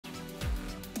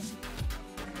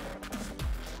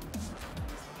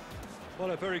Well,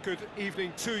 a very good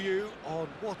evening to you on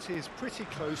what is pretty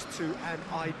close to an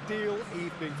ideal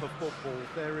evening for football.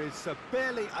 There is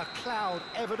barely a cloud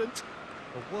evident.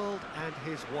 The world and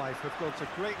his wife have gone to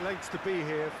great lengths to be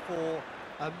here for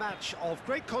a match of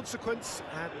great consequence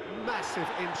and massive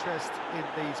interest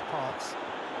in these parts.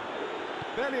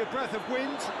 Barely a breath of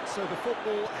wind, so the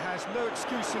football has no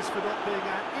excuses for not being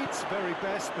at its very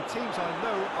best. The teams I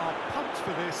know are pumped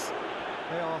for this.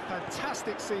 There are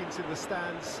fantastic scenes in the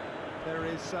stands. There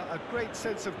is a great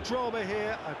sense of drama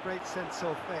here, a great sense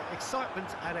of excitement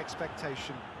and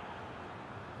expectation.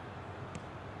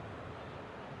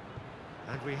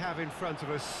 And we have in front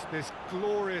of us this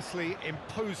gloriously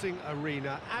imposing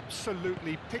arena,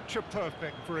 absolutely picture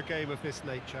perfect for a game of this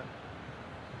nature.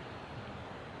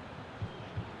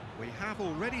 We have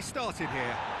already started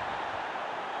here.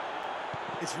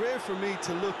 It's rare for me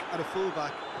to look at a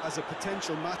fullback as a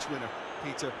potential match winner,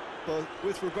 Peter, but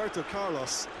with Roberto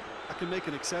Carlos, I can make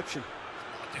an exception.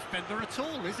 Not a defender at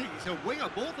all, is he? He's a winger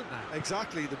more than that.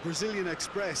 Exactly, the Brazilian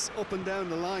Express, up and down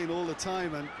the line all the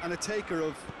time, and a taker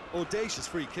of audacious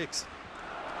free kicks.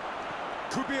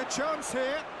 Could be a chance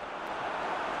here.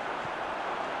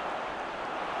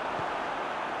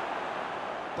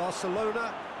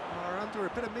 Barcelona are under a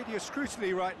bit of media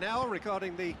scrutiny right now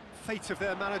regarding the fate of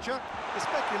their manager. The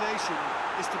speculation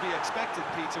is to be expected,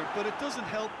 Peter, but it doesn't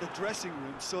help the dressing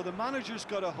room, so the manager's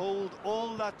got to hold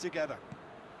all that together.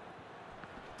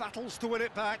 Battles to win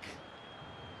it back.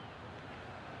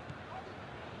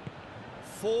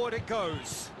 Forward it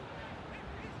goes.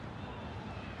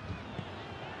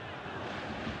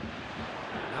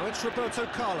 Now it's Roberto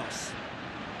Carlos.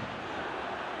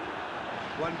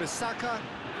 Wan-Bissaka,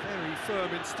 very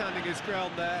firm in standing his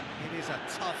ground there. It is a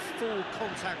tough,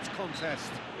 full-contact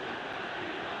contest.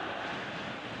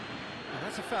 And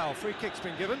that's a foul. Free kick's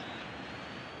been given.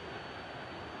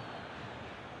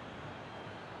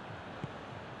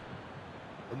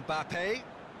 Mbappe.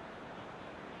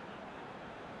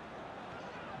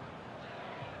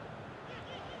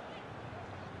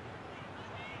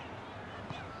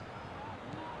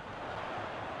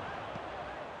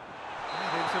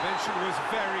 That intervention was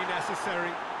very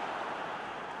necessary.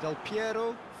 Del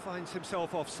Piero finds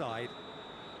himself offside.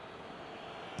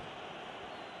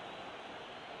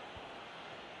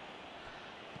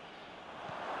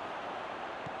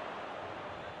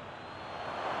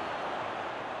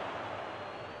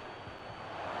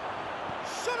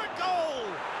 Shot at goal!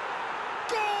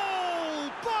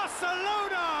 Goal!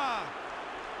 Barcelona!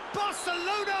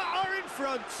 Barcelona are in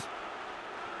front!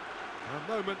 A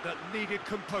moment that needed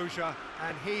composure,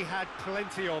 and he had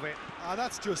plenty of it. Ah,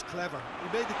 that's just clever.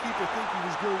 He made the keeper think he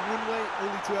was going one way,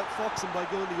 only to outfox him by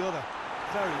going the other.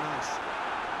 Very nice.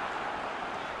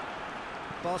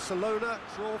 Barcelona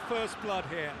draw first blood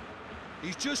here.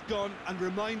 He's just gone and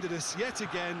reminded us yet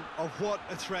again of what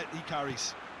a threat he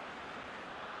carries.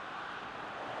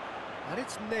 And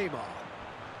it's Neymar.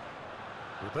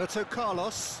 Roberto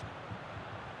Carlos.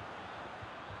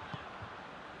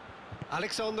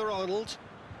 Alexander-Arnold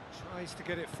tries to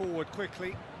get it forward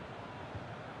quickly.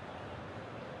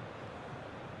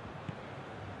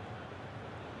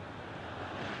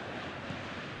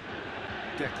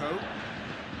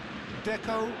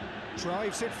 Deco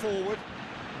drives it forward.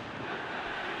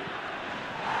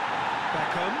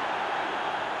 Beckham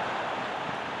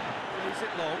plays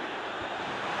it long.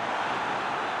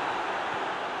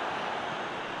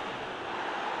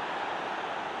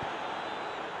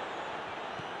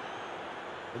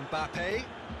 Mbappe,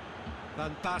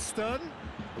 Van Basten,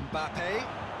 Mbappe.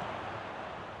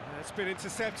 That's been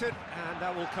intercepted, and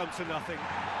that will come to nothing.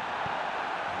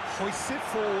 Hoists it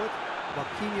forward.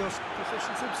 Marquinhos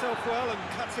positions himself well and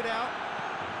cuts it out.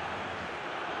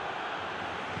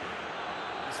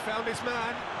 He's found his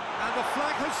man, and the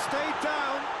flag has stayed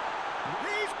down.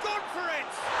 He's gone for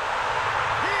it!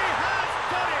 He has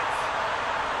done it!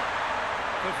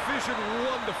 The vision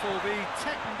wonderful, the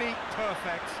technique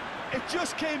perfect. It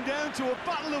just came down to a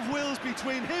battle of wills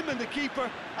between him and the keeper,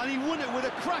 and he won it with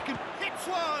a cracking... Hits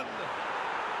one!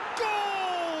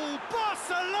 Goal!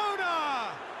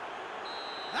 Barcelona!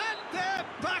 And they're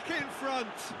back in front.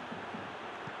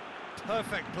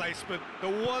 Perfect placement, the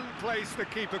one place the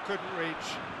keeper couldn't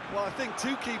reach. Well, I think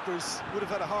two keepers would have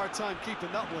had a hard time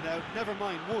keeping that one out, never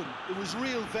mind one. It was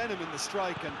real venom in the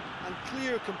strike and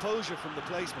clear composure from the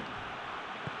placement.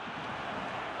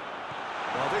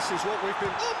 Well, this is what we've been...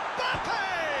 Mbappe!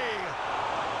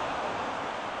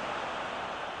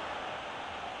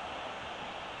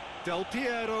 Del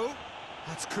Piero.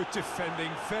 That's good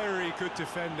defending, very good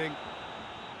defending.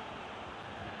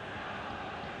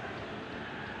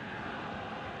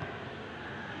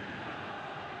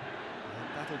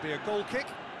 It'll be a goal kick.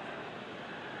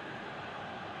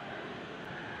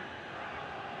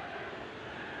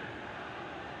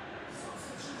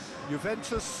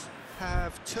 Juventus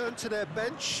have turned to their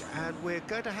bench, and we're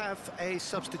going to have a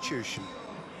substitution.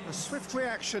 A swift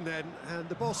reaction then, and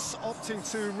the boss opting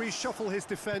to reshuffle his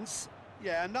defence.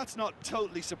 Yeah, and that's not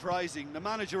totally surprising. The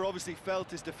manager obviously felt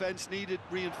his defence needed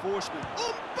reinforcement.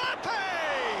 Mbappe!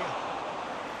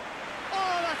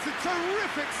 Oh, that's a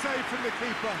terrific save from the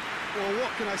keeper. Well,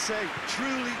 what can I say?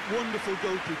 Truly wonderful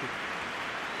goalkeeping.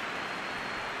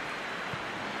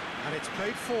 And it's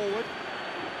played forward.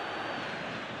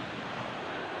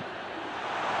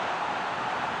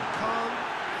 Khan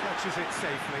catches it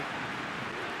safely.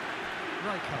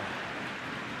 Rijkaard.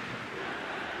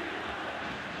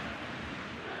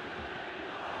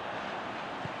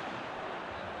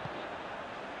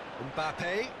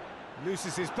 Mbappe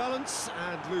loses his balance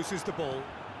and loses the ball.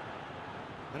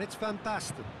 And it's Van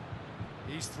Basten.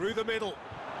 He's through the middle.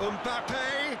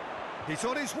 Mbappe! He's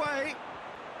on his way.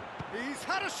 He's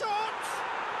had a shot!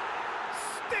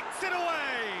 Sticks it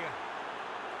away!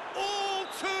 All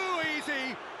too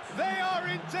easy! They are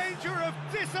in danger of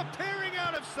disappearing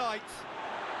out of sight!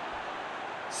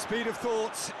 Speed of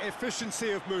thought,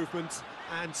 efficiency of movement,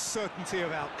 and certainty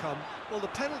of outcome. Well, the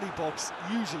penalty box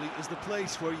usually is the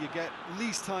place where you get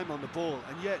least time on the ball,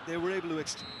 and yet they were able to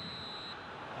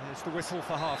There's the whistle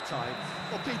for half-time.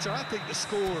 Well, Peter, I think the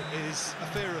score is a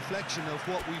fair reflection of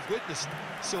what we've witnessed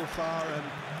so far, and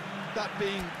that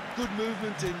being good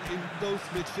movement in both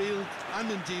midfield and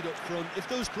indeed up front. If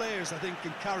those players, I think,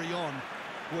 can carry on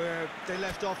where they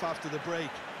left off after the break,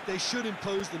 they should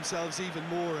impose themselves even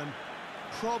more, and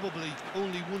probably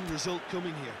only one result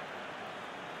coming here.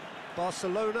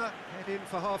 Barcelona head in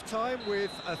for half-time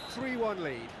with a 3-1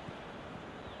 lead.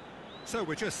 So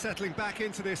we're just settling back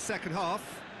into this second half.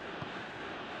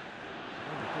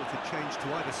 Unreported change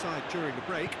to either side during the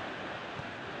break.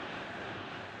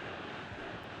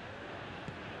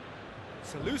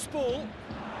 It's a loose ball.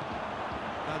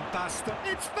 Van Basten.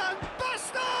 It's Van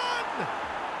Basten!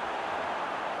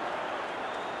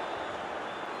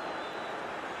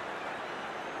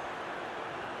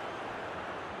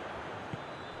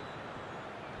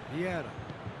 Vieira.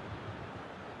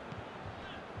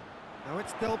 Now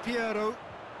it's Del Piero.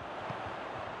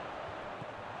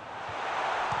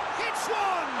 It's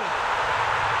one!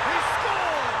 He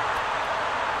scored!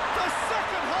 The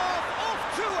second half off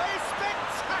to a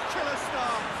spectacular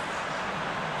start.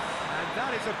 And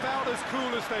that is about as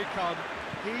cool as they come.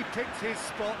 He picked his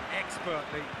spot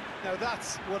expertly. Now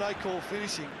that's what I call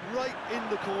finishing, right in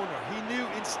the corner. He knew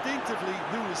instinctively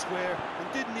who was where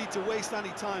and didn't need to waste any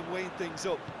time weighing things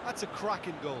up. That's a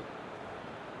cracking goal.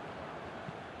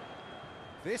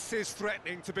 This is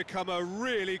threatening to become a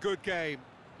really good game.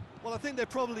 Well, I think they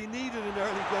probably needed an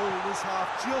early goal in this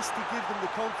half just to give them the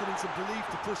confidence and belief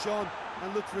to push on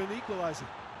and look for an equaliser.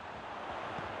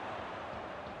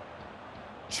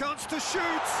 Chance to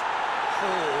shoot!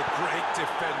 Oh, great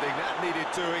defending, that needed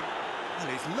doing. And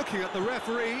he's looking at the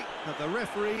referee, but the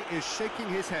referee is shaking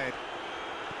his head.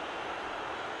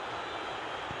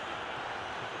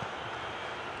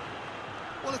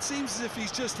 Well, it seems as if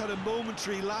he's just had a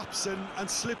momentary lapse and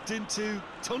slipped into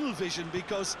tunnel vision,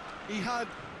 because he had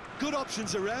good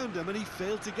options around him and he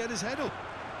failed to get his head up.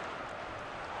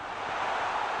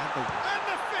 And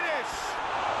the finish!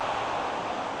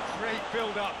 Great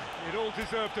build-up. It all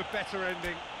deserved a better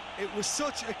ending. It was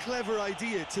such a clever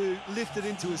idea to lift it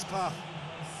into his path.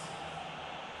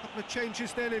 A couple of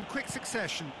changes then in quick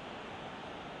succession.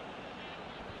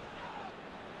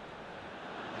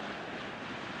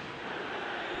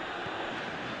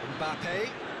 Mbappe.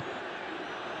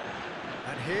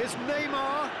 And here's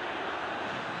Neymar.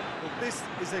 Well, this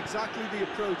is exactly the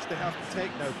approach they have to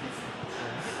take now, Pete.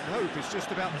 Hope is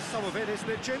just about the sum of it, isn't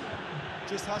it, Jim?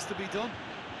 Just has to be done.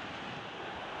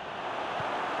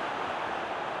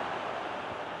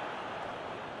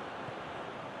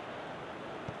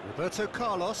 Roberto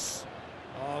Carlos.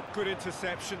 Oh, good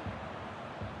interception.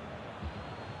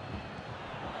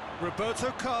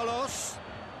 Roberto Carlos.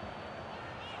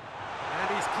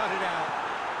 And he's cut it out.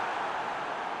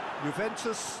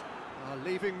 Juventus are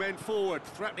leaving men forward,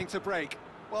 threatening to break.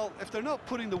 Well, if they're not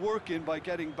putting the work in by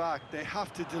getting back, they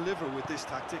have to deliver with this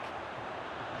tactic.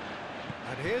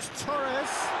 And here's Torres.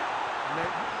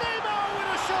 Neymar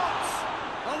with a shot!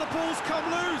 Oh, the ball's come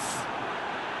loose.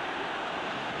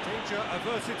 Danger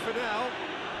averted for now.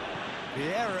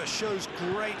 Vieira shows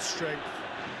great strength.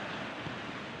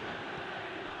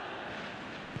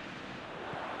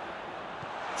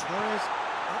 Torres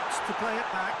opts to play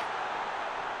it back.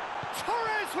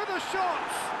 Torres with a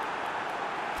shot!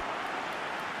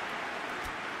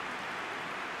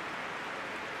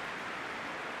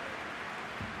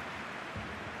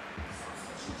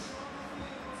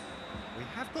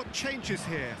 have got changes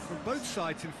here, from both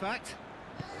sides in fact.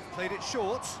 They've played it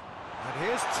short, and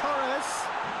here's Torres.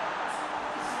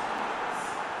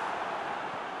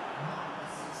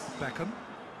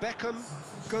 Beckham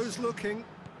goes looking.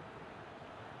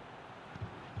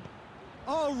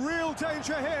 Oh, real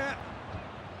danger here.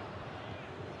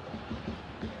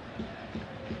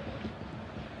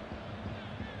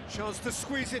 Chance to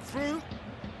squeeze it through.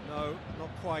 No, not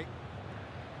quite.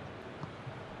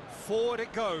 Forward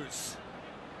it goes.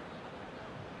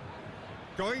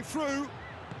 Going through.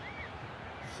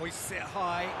 Hoists it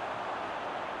high.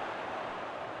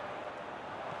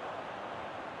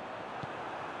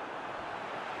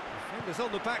 Defenders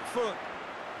on the back foot.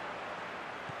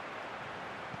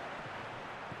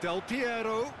 Del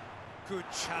Piero. Good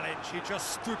challenge, he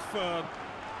just stood firm.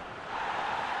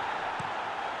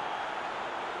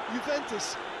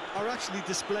 Juventus are actually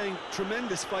displaying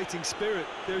tremendous fighting spirit.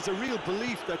 There's a real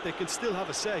belief that they can still have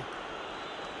a say.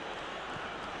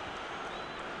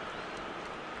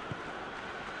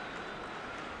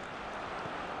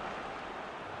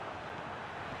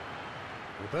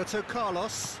 Roberto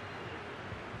Carlos.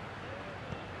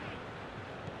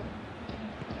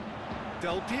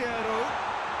 Del Piero.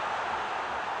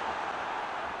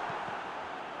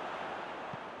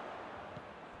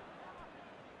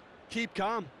 Keep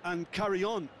calm and carry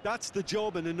on. That's the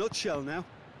job in a nutshell now.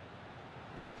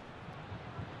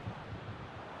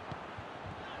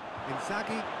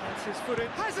 Inzaghi gets his foot in.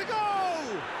 Has a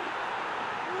goal!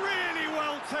 Really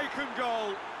well taken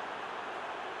goal.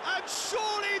 And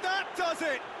surely that does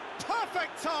it!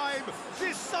 Perfect time!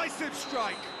 Decisive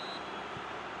strike!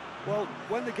 Well,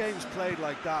 when the game's played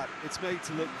like that, it's made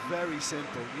to look very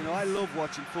simple. You know, I love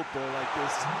watching football like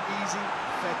this. Easy,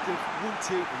 effective,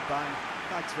 1-2 and bang.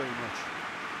 Thanks very much.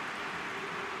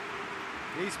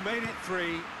 He's made it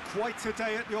 3. Quite a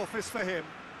day at the office for him.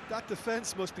 That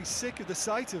defence must be sick of the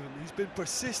sight of him. He's been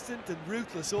persistent and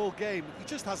ruthless all game. He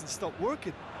just hasn't stopped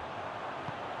working.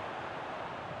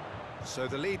 So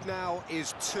the lead now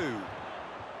is 2.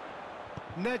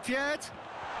 Nedved.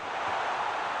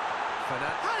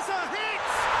 Has a hit!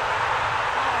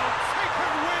 Oh,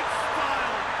 taken with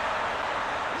style!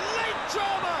 Late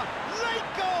drama, late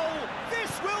goal!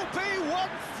 This will be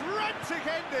one frantic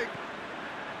ending!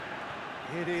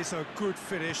 It is a good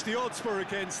finish. The odds were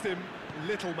against him.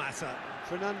 Little matter.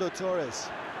 Fernando Torres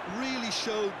really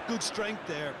showed good strength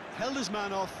there. Held his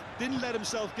man off, didn't let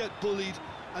himself get bullied,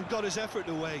 and got his effort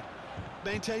away.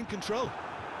 Maintained control.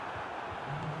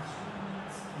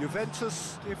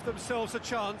 Juventus give themselves a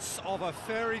chance of a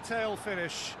fairy tale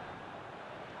finish.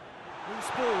 Who's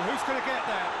ball? Who's going to get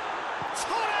there?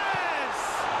 Torres!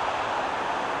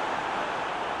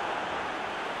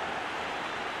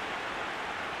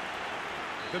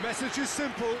 The message is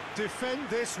simple: defend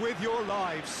this with your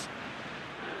lives.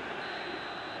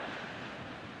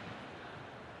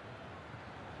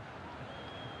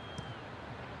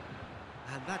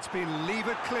 And that's been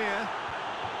levered clear.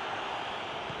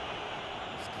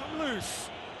 Loose,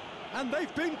 and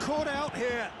they've been caught out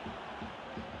here.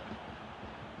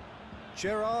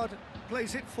 Gerrard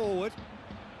plays it forward.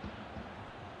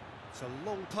 It's a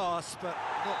long pass, but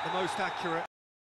not the most accurate.